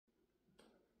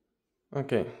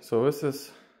Okay, so this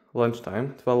is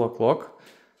lunchtime, 12 o'clock.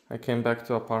 I came back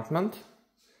to apartment.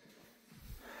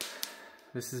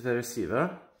 This is the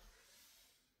receiver.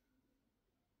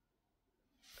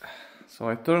 So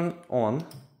I turn on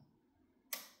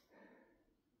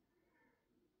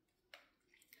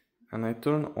and I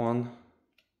turn on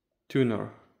tuner.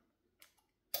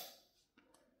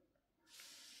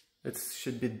 It's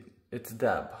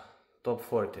DAB, top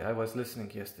 40. I was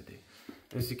listening yesterday.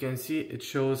 As you can see, it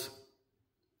shows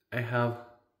I have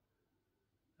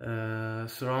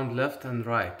surround left and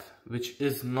right, which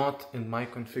is not in my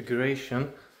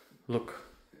configuration. Look,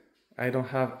 I don't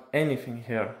have anything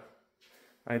here.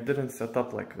 I didn't set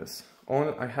up like this.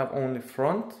 I have only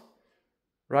front,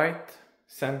 right,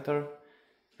 center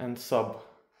and sub.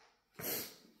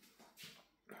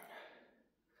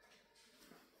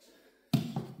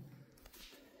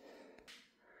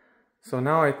 So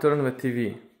now I turn the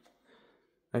TV.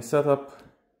 I set up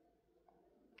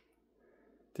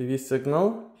TV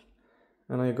signal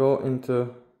and I go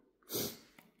into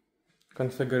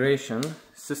configuration,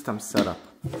 system setup.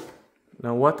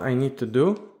 Now what I need to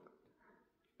do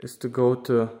is to go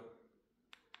to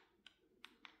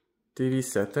TV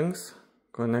settings,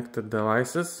 connected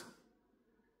devices,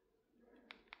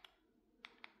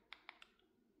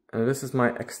 and this is my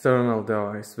external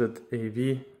device with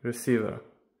AV receiver,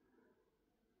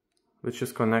 which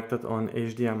is connected on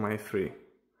HDMI 3.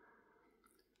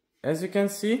 As you can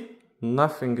see,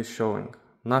 nothing is showing,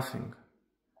 nothing.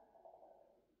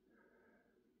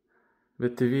 The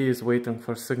TV is waiting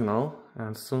for signal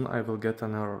and soon I will get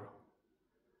an error.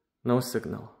 No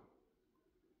signal.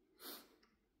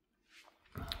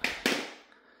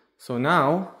 So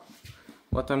now,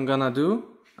 what I'm gonna do,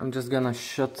 I'm just gonna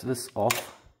shut this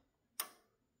off.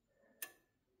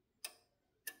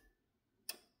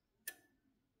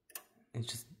 And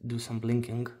just do some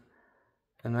blinking.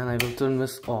 And then I will turn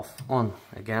this on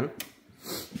again.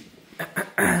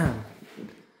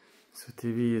 So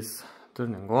TV is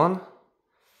turning on.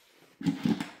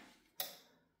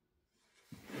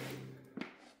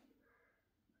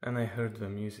 And I heard the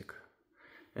music.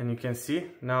 And you can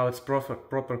see now it's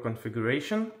proper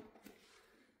configuration.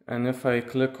 And if I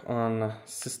click on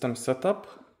system setup,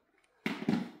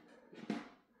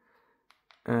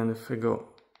 and if I go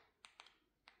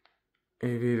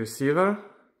AV receiver,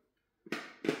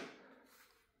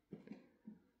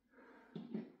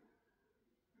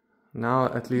 now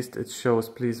at least it shows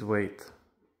please wait.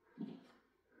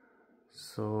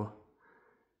 So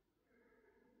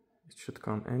it should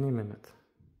come any minute.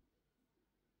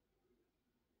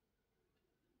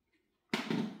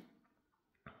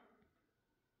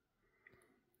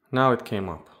 Now it came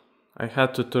up. I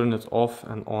had to turn it off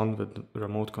and on with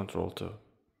remote control to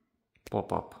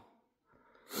pop up.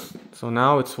 So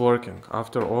now it's working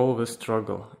after all this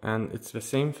struggle, and it's the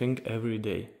same thing every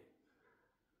day.